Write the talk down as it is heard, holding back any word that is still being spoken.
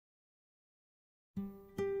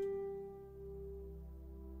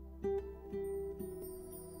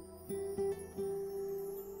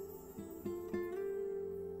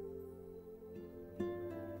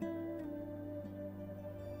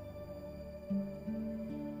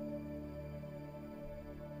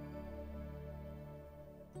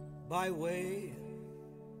by way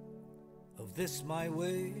of this my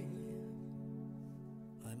way,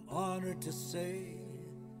 I'm honored to say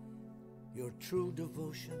your true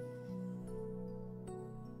devotion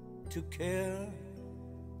to care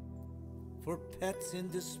for pets in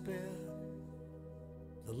despair.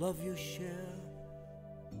 The love you share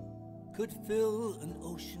could fill an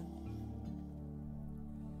ocean.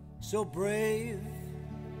 So brave,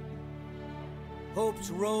 hope's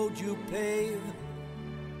road you pave,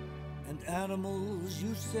 and animals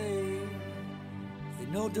you save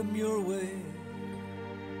in no demure way.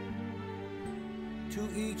 To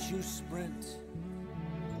each you sprint,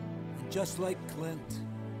 and just like Clint,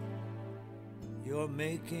 you're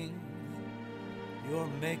making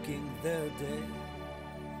their day.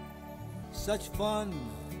 Such fun,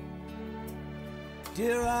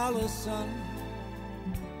 dear Alison,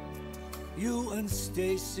 you and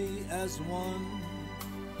Stacy as one,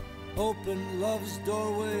 open love's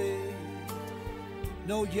doorway.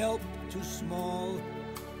 No yelp too small,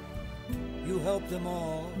 you help them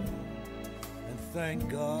all. And thank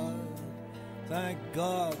God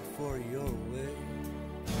for your way.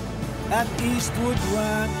 At Eastwood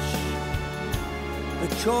Ranch, the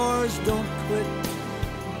chores don't quit.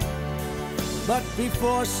 But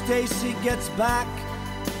before Stacy gets back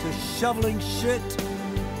to shoveling shit,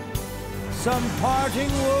 some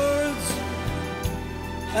parting words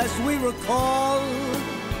as we recall,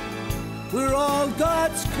 we're all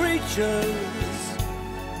God's creatures,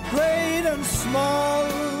 great and small.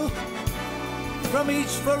 From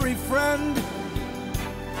each furry friend,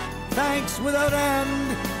 thanks without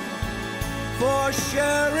end for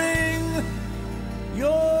sharing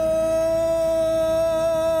your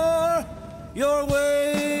will.